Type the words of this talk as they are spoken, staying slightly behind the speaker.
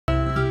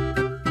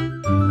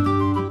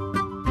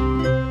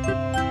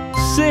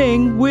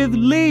Sing with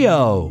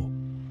Leo.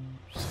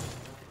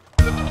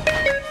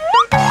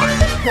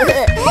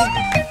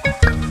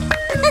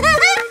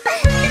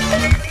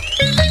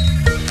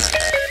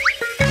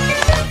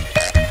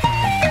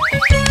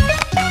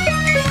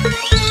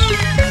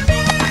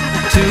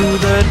 To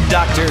the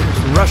doctor,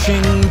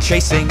 rushing,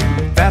 chasing,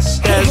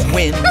 fast as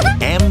wind,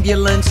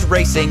 ambulance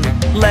racing.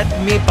 Let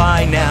me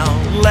by now,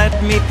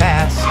 let me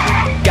pass.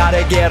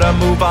 Gotta get a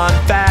move on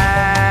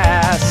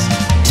fast.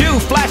 2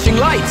 flashing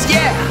lights,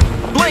 yeah!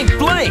 Blink,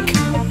 blink!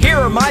 Here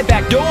are my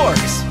back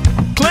doors.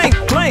 Clink,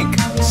 clink!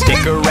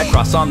 Stick a red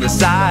cross on the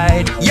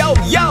side. Yo,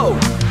 yo!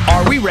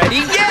 Are we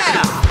ready?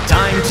 Yeah!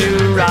 Time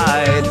to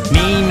ride.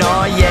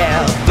 Nee-naw,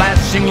 yeah.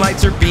 Flashing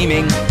lights are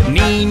beaming.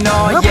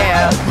 Nee-naw,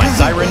 yeah. My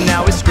siren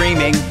now is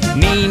screaming.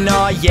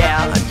 Nee-naw,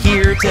 yeah. I'm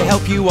here to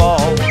help you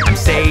all. I'm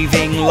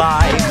saving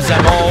lives.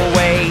 I'm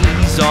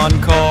always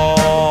on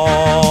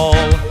call.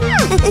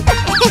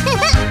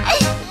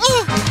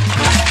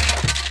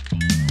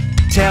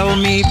 Tell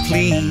me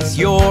please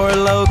your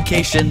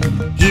location.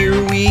 Here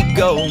we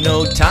go,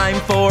 no time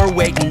for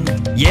waiting.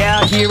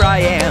 Yeah, here I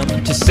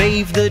am to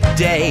save the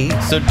day,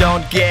 so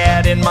don't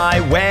get in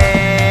my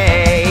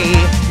way.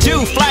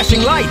 2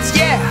 flashing lights,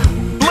 yeah!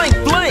 Blink,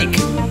 blink!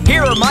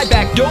 Here are my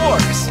back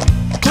doors.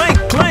 Clink,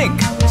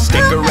 clink!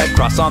 Stick a red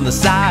cross on the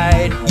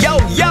side. Yo,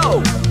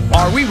 yo!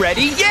 Are we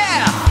ready?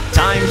 Yeah!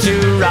 Time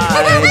to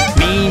ride.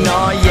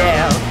 Nee-naw,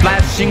 yeah.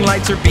 Flashing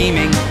lights are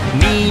beaming.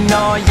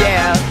 Nee-naw,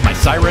 yeah. My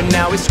siren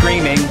now is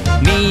screaming.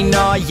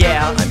 Nee-naw,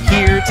 yeah. I'm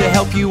here to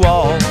help you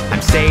all.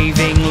 I'm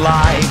saving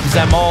lives.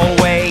 I'm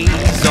always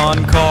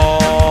on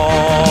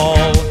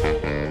call.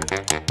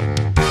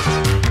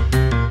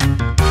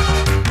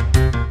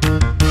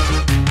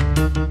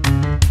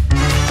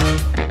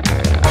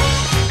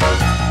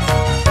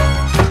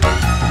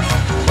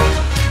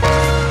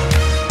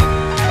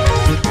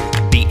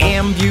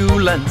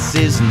 Ambulance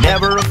is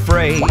never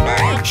afraid.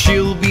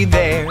 She'll be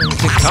there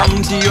to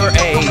come to your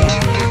aid.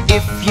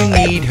 If you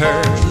need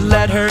her,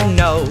 let her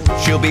know.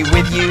 She'll be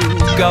with you.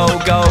 Go,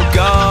 go,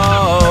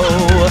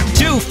 go.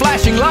 2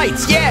 flashing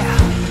lights, yeah!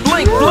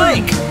 Blink,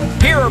 blink!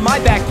 Here are my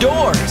back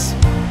doors.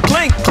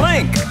 Clink,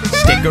 clink!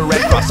 Stick a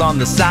red cross on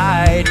the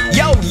side.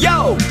 Yo,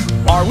 yo!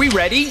 Are we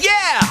ready?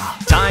 Yeah!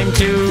 Time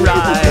to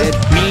ride.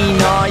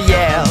 Nee-naw,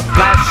 yeah.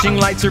 Flashing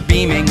lights are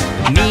beaming.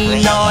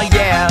 Nee-naw,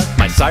 yeah.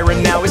 My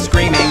siren now is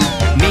screaming.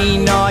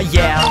 Nee-naw,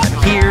 yeah.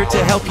 I'm here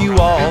to help you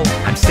all.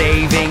 I'm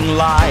saving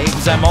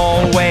lives. I'm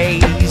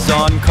always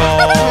on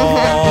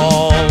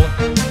call.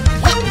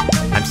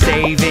 I'm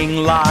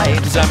saving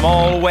lives. I'm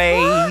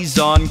always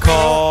on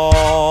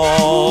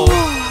call.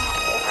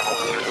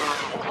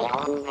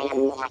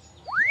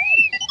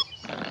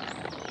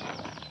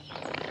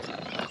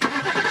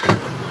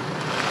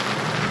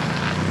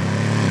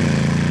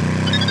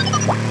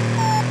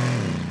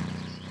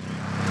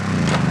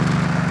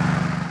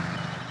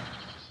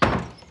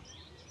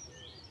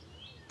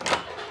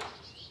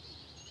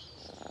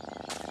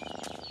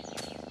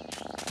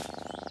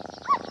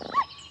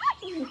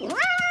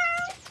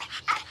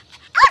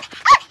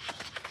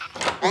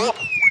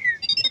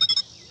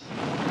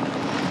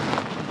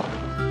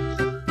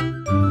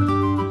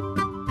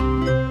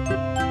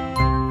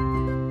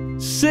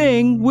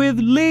 Sing with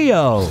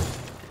Leo.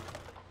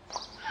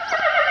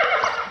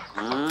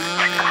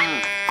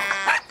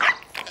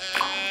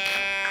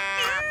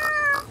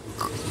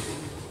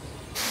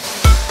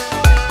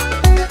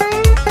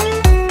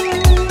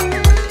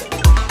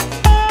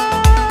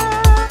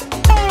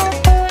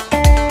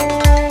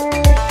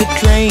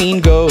 Train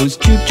goes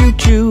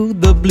choo-choo-choo,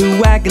 the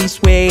blue wagon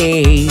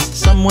sways.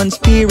 Someone's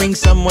peering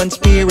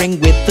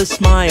with a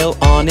smile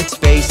on its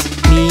face.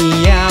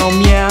 Meow,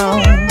 meow,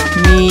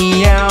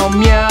 meow,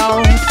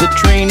 meow. The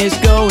train is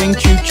going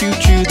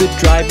choo-choo-choo, the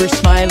driver's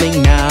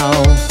smiling now.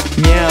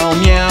 Meow,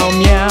 meow,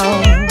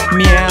 meow,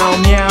 meow,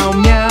 meow,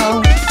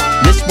 meow.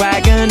 This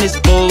wagon is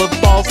full of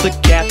balls, the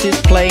cat is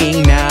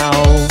playing now.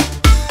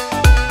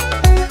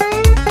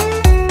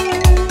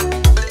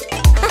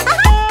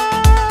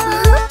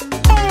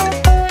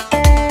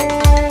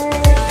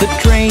 The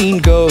train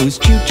goes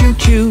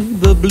choo-choo-choo,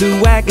 the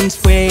blue wagon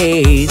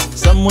sways.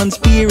 Someone's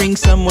peering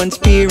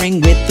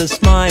with a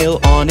smile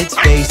on its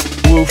face.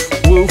 Woof,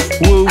 woof,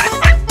 woof,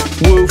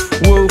 woof,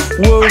 woof,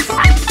 woof.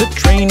 The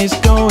train is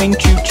going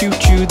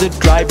choo-choo-choo, the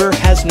driver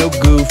has no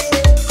goof.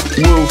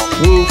 Woof,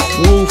 woof,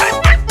 woof,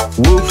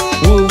 woof,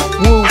 woof,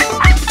 woof.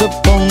 The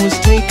bone was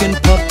taken,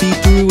 puppy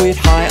threw it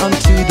high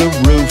onto the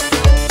roof.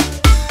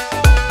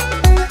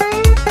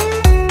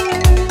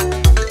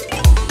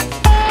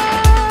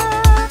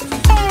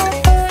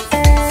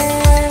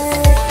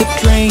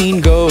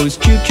 Train goes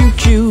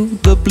choo-choo-choo,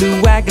 the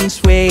blue wagon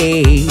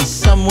sways.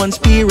 Someone's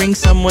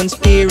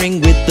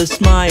peering with a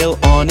smile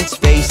on its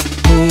face.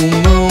 Moo,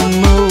 moo,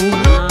 moo,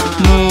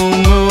 moo,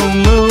 moo,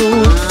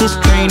 moo. This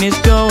train is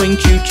going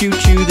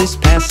choo-choo-choo, this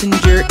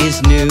passenger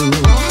is new.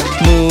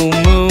 Moo,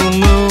 moo,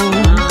 moo,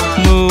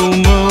 moo,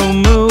 moo,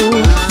 moo.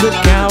 The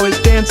cow is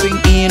dancing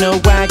in a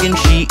wagon,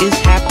 she is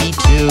happy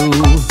too.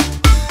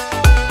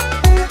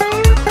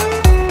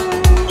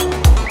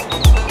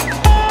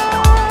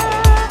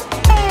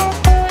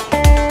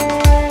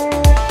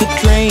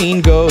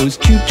 goes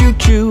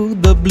choo-choo-choo,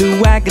 the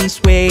blue wagon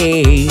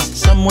sways.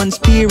 Someone's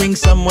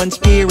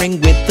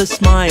peering with a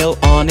smile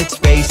on its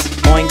face.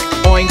 Oink,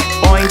 oink,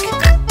 oink,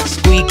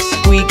 squeak,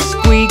 squeak,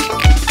 squeak.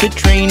 The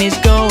train is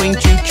going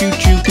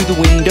choo-choo-choo, through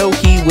the window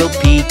he will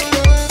peek.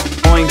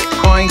 Oink,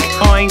 oink,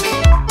 oink,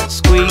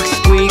 squeak,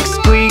 squeak,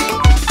 squeak.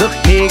 The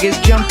pig is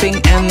jumping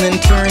and then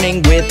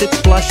turning with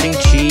its blushing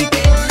cheek.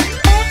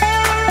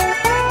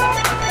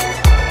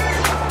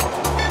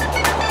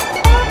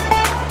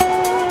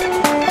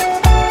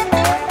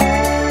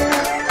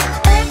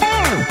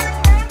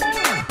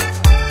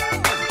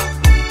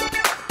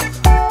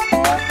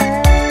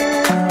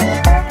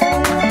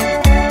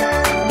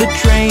 The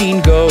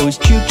train goes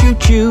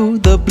choo-choo-choo,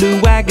 the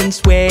blue wagon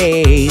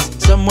sways.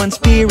 Someone's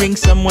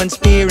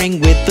peering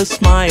with a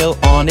smile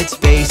on its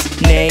face.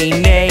 Neigh,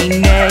 neigh,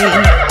 neigh,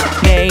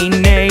 neigh,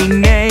 neigh,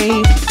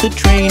 neigh. The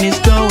train is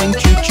going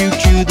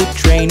choo-choo-choo, the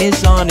train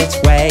is on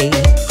its way.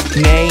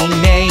 Neigh,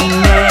 neigh,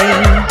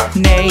 neigh,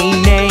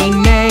 neigh, neigh,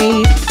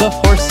 neigh. The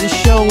horse is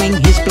showing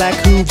his black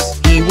hooves,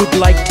 he would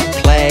like to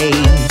play.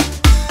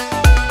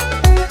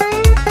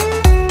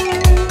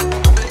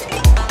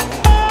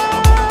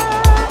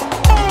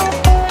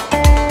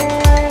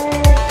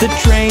 The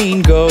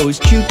train goes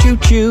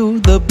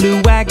choo-choo-choo, the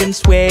blue wagon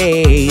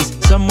sways.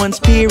 Someone's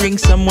peering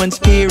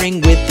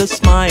with a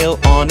smile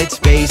on its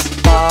face.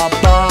 Ba,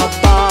 ba,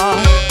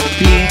 ba,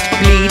 bleat,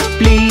 bleat,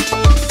 bleat.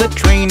 The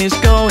train is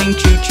going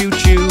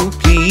choo-choo-choo,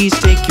 please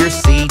take your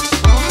seat.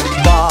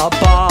 Ba,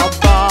 ba,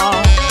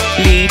 ba,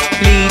 bleat,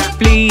 bleat,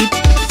 bleat.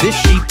 The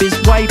sheep is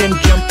white and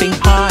jumping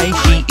high,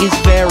 she is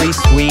very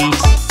sweet.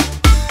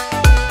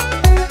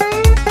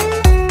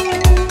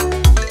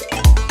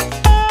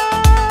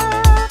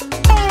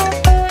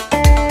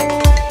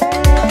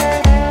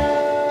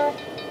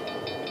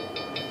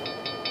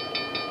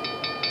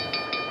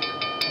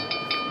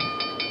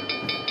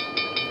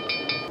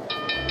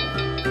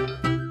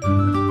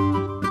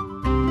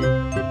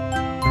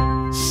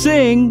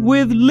 Sing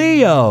with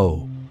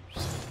Leo.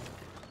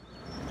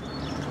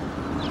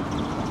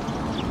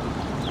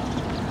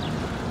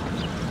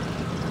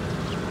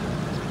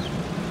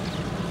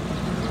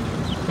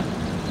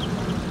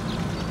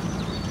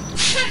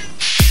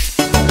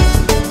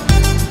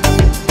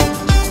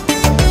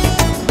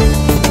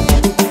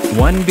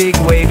 One big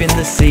wave in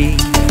the sea,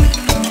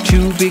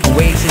 two big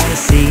waves in the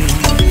sea,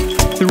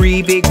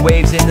 three big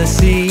waves in the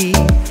sea.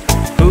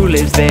 Who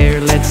lives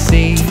there? Let's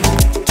see.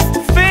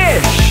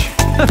 Fish!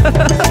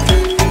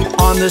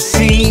 On the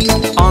sea,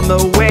 on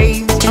the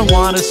waves, I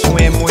wanna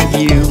swim with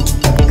you.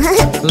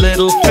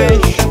 Little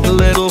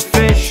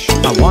fish,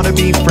 I wanna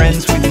be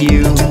friends with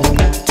you.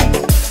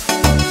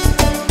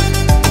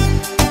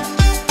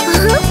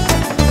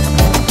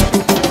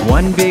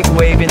 One big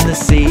wave in the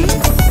sea,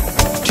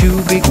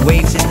 two big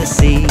waves in the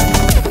sea,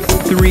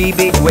 three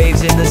big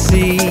waves in the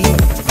sea.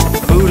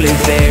 Who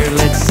lives there?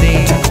 Let's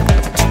see.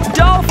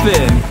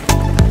 Dolphin!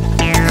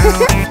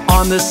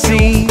 On the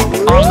sea,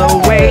 on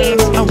the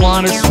waves, I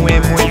wanna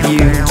swim with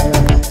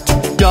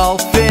you.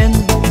 Dolphin,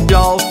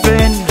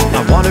 dolphin,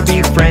 I wanna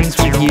be friends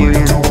with you.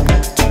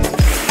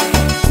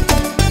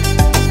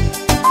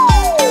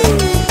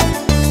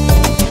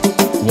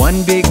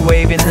 One big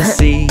wave in the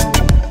sea,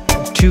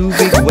 two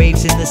big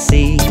waves in the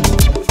sea,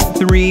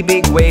 three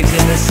big waves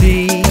in the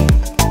sea.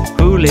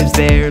 Who lives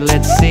there?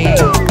 Let's see.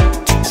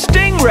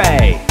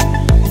 Stingray!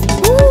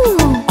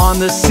 On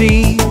the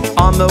sea,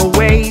 on the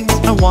waves,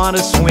 I wanna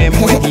swim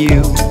with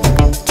you.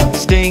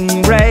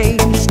 Stingray,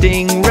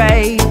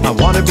 stingray, I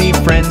wanna be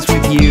friends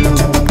with you.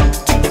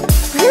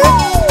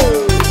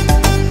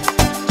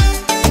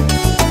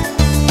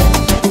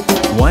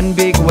 One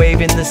big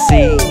wave in the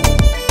sea,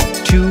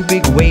 two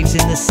big waves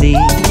in the sea,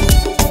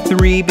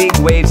 three big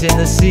waves in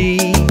the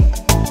sea.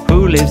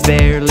 Who lives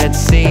there? Let's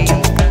see.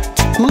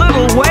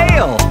 Little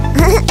whale!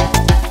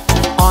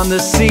 On the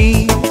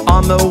sea,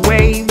 on the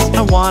waves,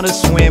 I wanna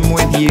swim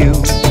with you.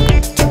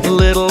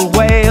 Little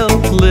whale,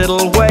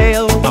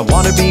 I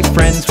wanna be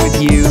friends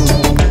with you.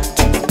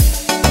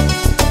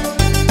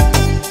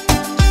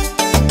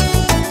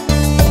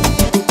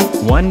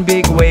 One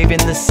big wave in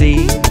the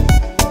sea,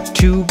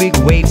 two big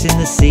waves in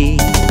the sea,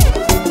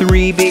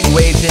 three big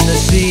waves in the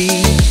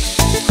sea.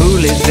 Who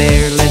lives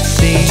there? Let's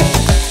see.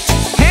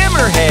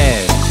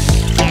 Hammerhead!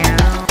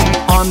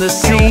 On the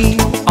sea,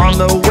 on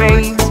the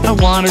waves, I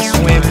wanna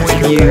swim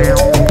with you.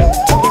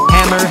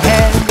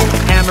 Hammerhead,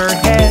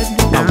 hammerhead,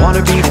 I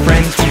wanna be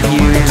friends with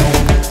you.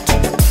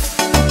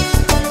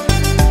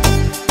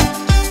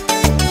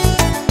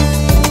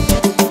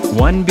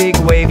 One big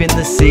wave in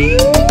the sea,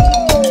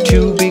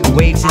 two big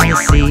waves in the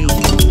sea,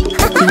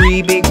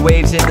 three big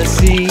waves in the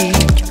sea.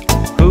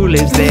 Who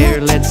lives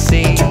there? Let's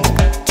see.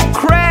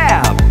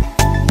 Crab!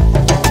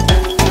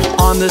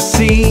 On the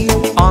sea,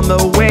 on the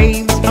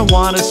waves, I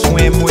wanna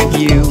swim with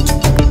you.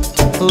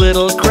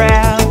 Little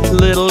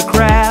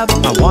crab,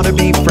 I wanna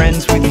be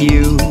friends with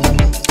you.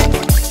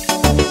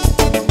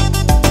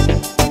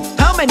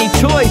 How many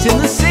toys in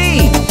the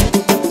sea?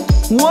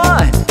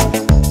 1,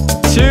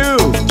 2,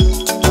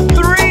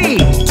 3,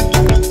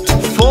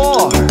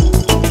 4,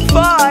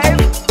 5,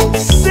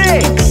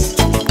 6.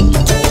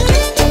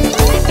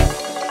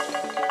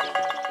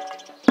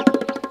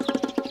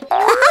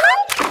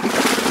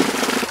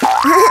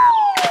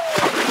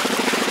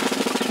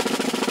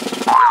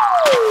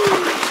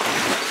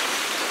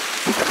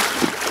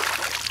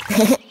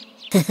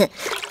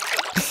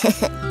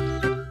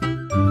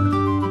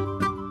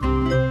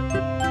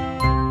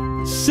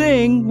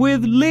 Sing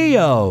with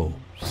Leo.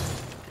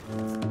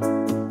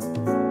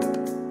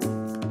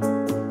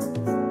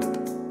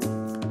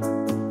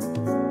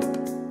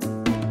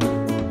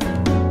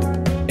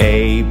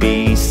 A,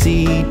 B,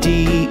 C,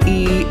 D,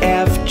 E,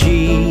 F,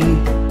 G,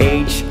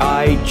 H,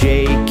 I,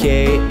 J,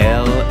 K,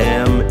 L,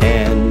 M,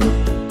 N,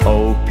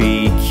 O,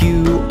 P,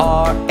 Q,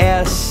 R,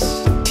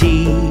 S,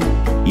 T,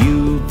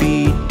 U,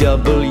 V,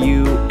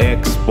 W,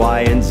 X, Y,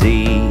 and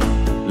Z.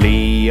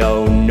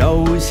 Leo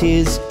knows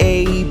his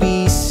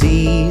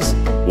ABCs.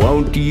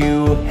 Won't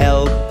you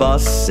help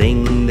us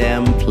sing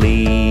them,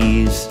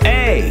 please?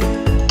 A,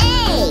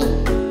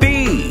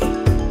 B,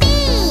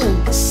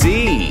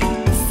 C,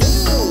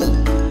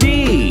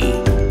 D,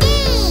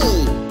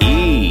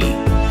 E,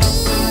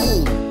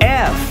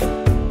 F,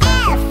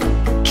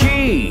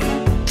 G,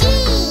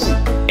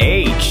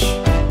 H,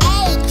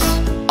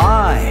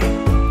 I,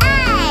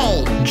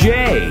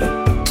 J,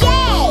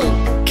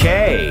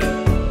 K,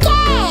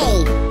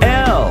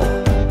 L,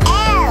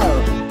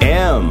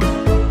 M,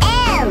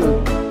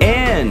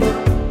 N,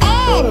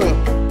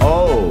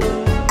 O,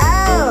 P,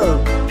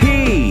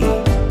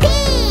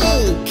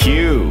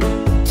 Q,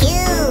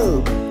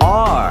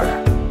 R,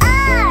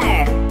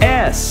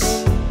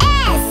 S,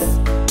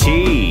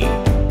 T,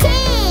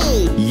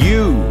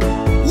 U,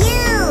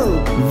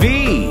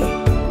 V,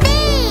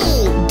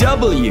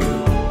 W,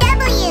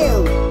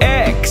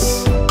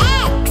 X,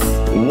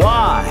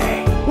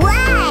 Y,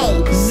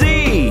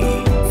 Z.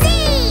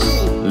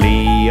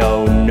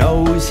 Leo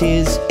knows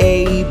his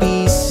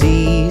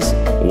ABCs.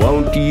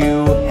 Won't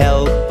you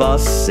help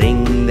us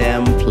sing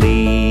them,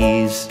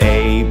 please?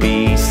 A,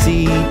 B,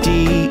 C,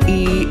 D,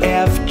 E,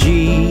 F,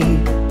 G,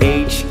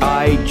 H,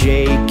 I,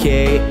 J,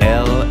 K,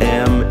 L,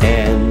 M,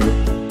 N,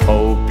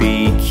 O,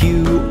 P,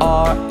 Q,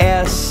 R,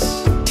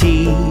 S,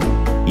 T,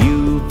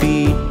 U,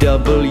 V,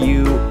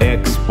 W,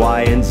 X,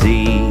 Y, and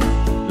Z.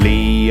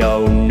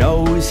 Leo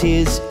knows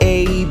his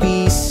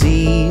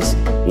ABCs.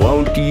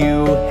 Won't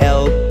you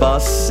help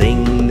us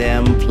sing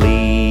them,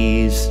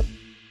 please?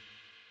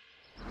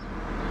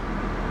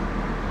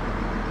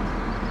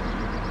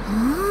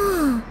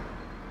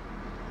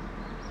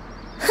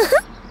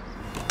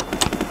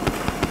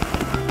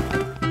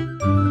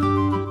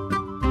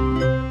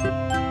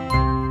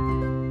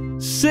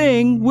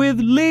 Sing with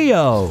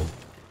Leo.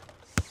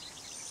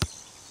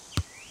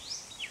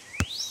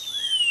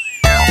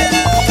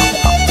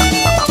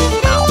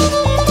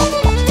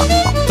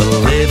 The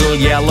little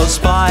yellow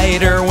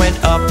spider went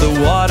up the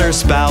water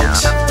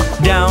spout.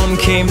 Down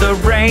came the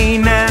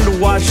rain and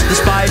washed the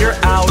spider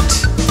out.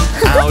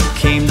 Out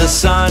came the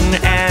sun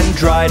and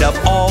dried up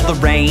all the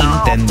rain.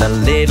 Then the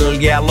little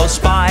yellow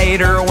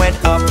spider went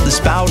up the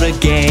spout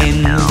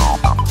again.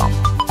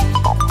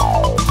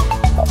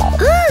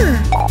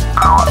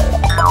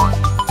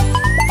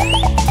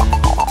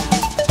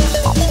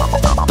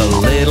 The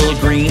little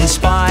green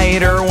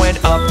spider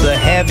went up the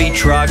heavy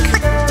truck.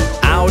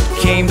 Out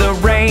came the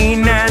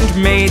rain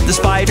and made the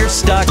spider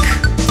stuck.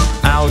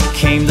 Out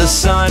came the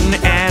sun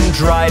and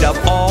dried up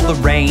all the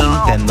rain.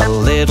 Then the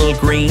little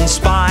green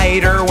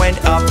spider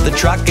went up the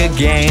truck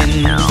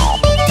again.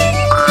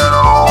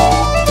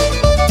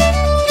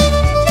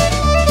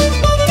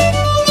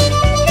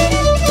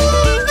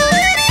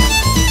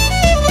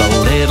 The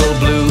little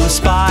blue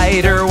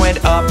spider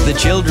went up the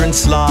children's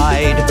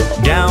slide.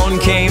 Down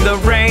came the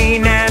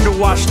rain and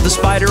washed the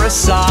spider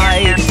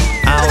aside.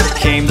 Out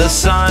came the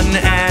sun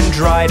and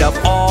dried up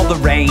all the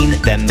rain.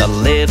 Then the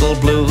little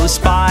blue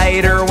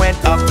spider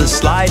went up the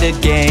slide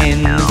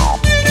again. The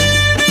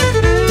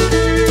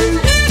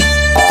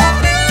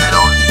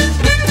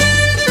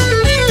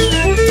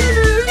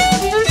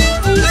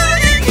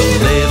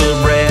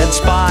little red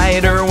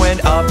spider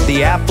went up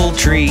the apple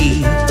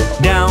tree.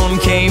 Down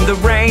came the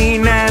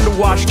rain and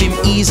washed him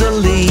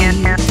easily.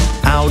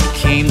 Out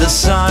came the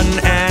sun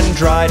and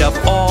dried up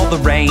all the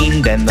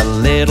rain. Then the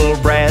little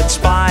red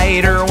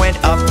spider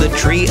went up the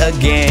tree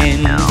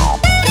again.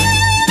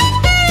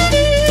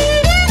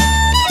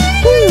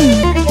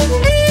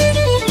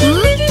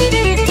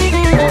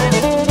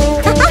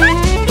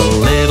 The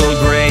little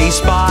gray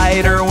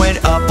spider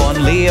went up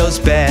on Leo's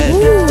bed.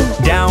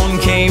 Down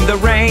came the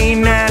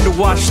rain and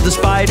washed the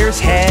spider's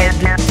head.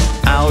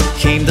 Out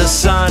came the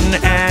sun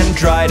and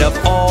dried up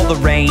all the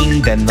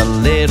rain. Then the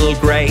little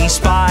gray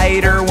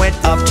spider went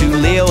up to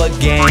Leo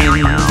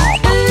again.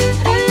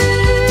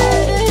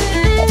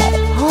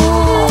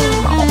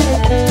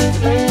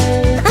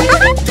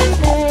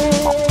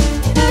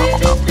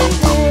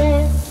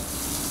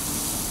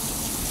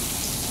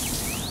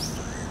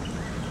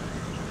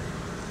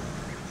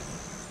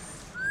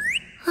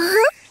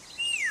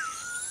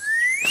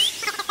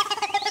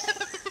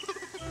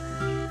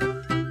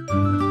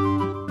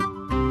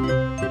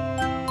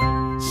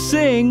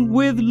 Sing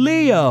with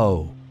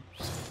Leo.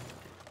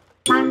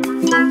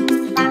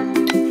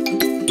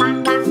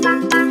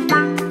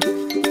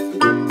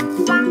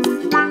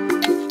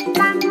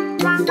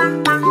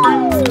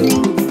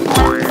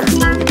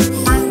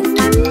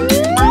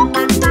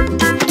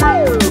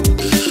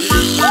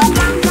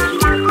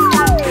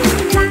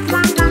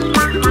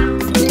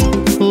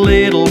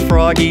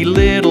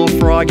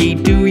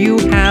 do you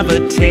have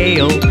a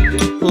tail?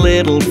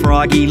 Little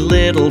froggy,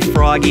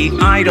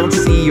 I don't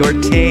see your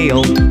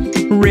tail.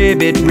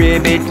 Ribbit,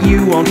 ribbit,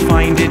 you won't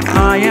find it,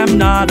 I am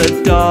not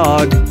a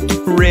dog.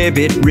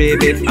 Ribbit,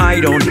 ribbit, I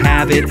don't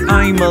have it,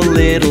 I'm a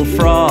little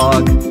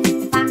frog.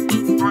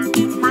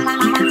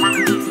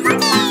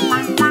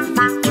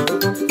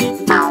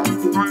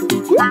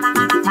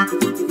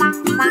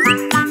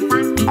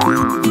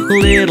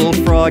 Little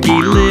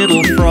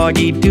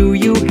froggy, do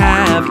you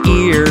have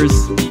ears?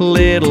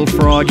 Little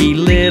froggy,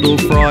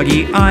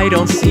 I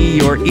don't see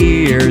your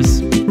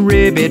ears.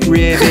 Ribbit,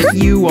 ribbit,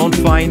 you won't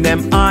find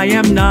them, I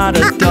am not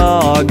a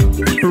dog.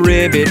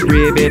 Ribbit,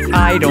 ribbit,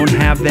 I don't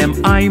have them,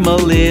 I'm a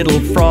little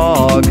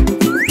frog.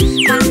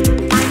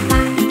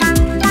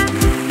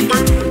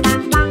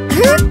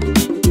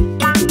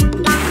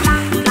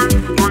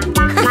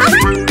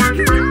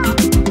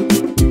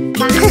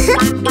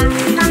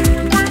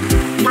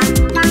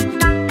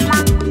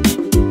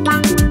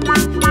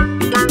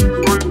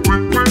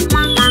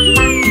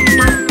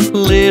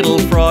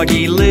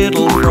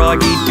 Little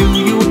froggy, do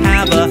you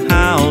have a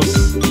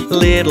house?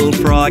 Little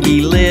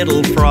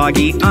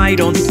froggy, I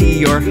don't see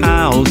your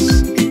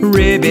house.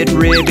 Ribbit,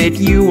 ribbit,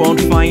 you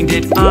won't find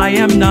it, I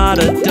am not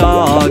a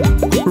dog.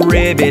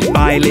 Ribbit,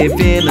 I live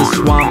in a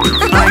swamp,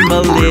 I'm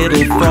a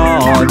little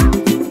frog.